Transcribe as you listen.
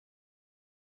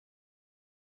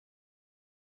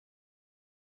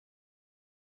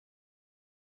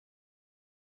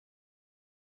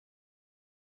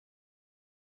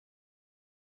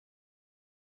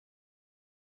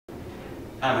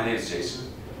Hi, my name is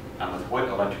Jason. I'm with Hoyt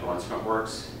Electrical Instrument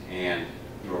Works, and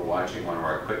you are watching one of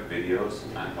our quick videos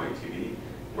on Hoyt TV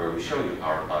where we show you how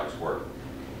our products work.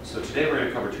 So today we're going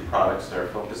to cover two products that are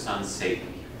focused on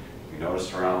safety. You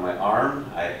notice around my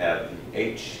arm I have the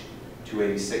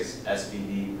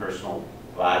H286SVD personal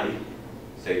body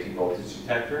safety voltage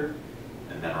detector,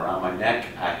 and then around my neck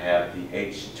I have the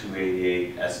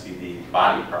H288SVD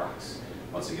body products.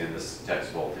 Once again, this detects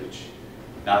voltage.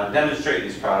 Now, to demonstrate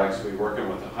these products, we're working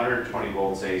with 120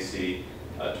 volts AC,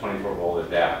 a 24 volt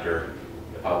adapter.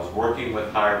 If I was working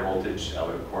with higher voltage, I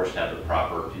would of course have the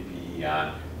proper PPE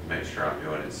on to make sure I'm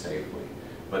doing it safely.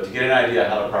 But to get an idea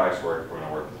how the products work, we're going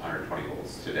to work with 120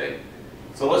 volts today.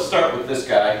 So let's start with this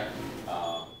guy.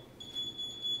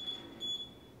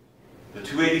 The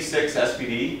 286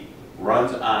 SVD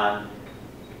runs on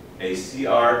a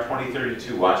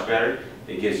CR2032 watch battery.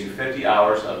 It gives you 50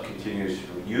 hours of continuous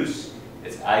use.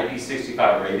 It's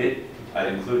IP65 rated. It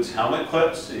includes helmet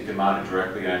clips, so you can mount it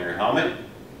directly on your helmet.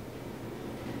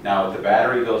 Now, if the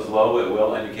battery goes low, it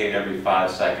will indicate every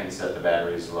 5 seconds that the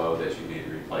battery is low, that you need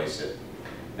to replace it.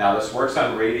 Now, this works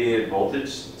on radiated voltage,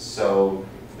 so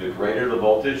the greater the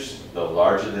voltage, the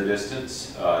larger the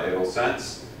distance it will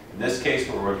sense. In this case,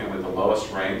 we're working with the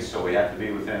lowest range, so we have to be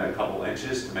within a couple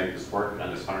inches to make this work on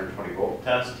this 120 volt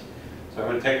test. So I'm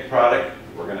going to take the product,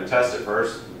 we're going to test it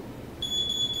first.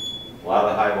 A lot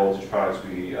of the high voltage products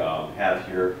we have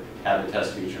here have the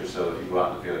test feature, so if you go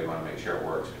out in the field, you want to make sure it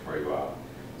works before you go out.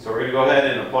 So we're going to go ahead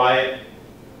and apply it.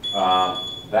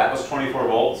 That was 24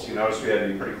 volts. You notice we had to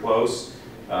be pretty close.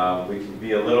 We can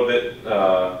be a little bit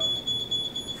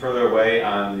further away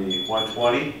on the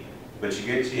 120, but you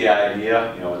get the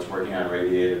idea. You know, it's working on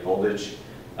radiated voltage.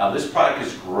 Now, this product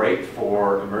is great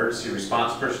for emergency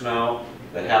response personnel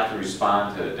that have to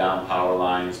respond to down power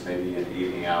lines, maybe in the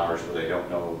evening hours where they don't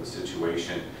know the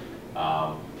situation.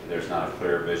 There's not a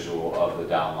clear visual of the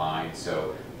down line,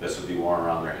 so this would be worn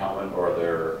around their helmet or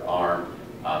their arm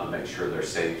to make sure they're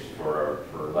safe for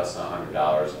less than $100.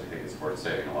 I think it's worth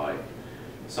saving a life.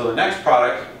 So the next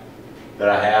product that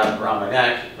I have around my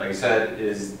neck, like I said,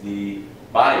 is the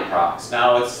body products.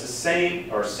 Now, it's the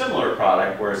same or similar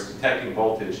product where it's detecting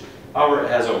voltage. However, it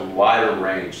has a wider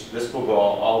range. This will go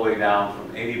all the way down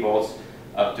from 80 volts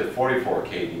up to 44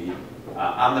 kV.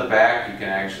 On the back, you can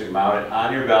actually mount it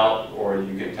on your belt, or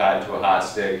you can tie it to a hot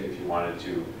stick if you wanted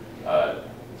to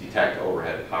detect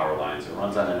overhead power lines. It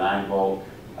runs on a 9 volt,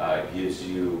 gives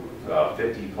you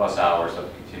 50 plus hours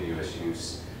of continuous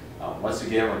use. Once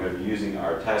again, we're going to be using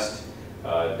our test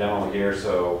demo here,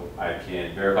 so I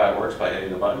can verify it works by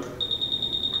hitting the button.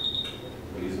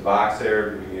 We use the box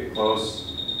there, we can get close.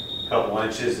 Couple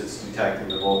inches, it's detecting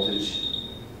the voltage,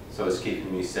 so it's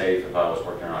keeping me safe. If I was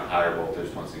working around higher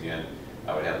voltage, once again,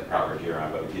 I would have the proper gear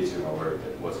on, but it gives you an alert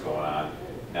of what's going on.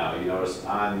 Now, you notice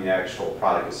on the actual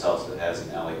product itself, it has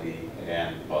an LED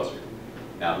and buzzer.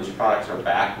 Now, these products are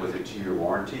backed with a 2-year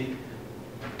warranty.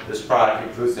 This product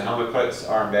includes the helmet clips,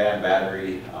 armband,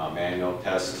 battery, manual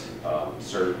test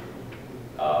cert,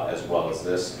 as well as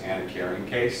this, and a carrying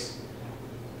case.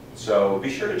 So be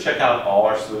sure to check out all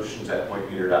our solutions at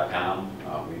hoytmeter.com.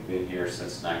 We've been here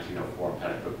since 1904 in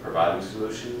Pennant providing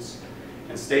solutions.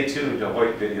 And stay tuned to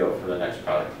Hoyt Video for the next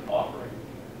product offering.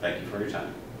 Thank you for your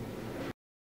time.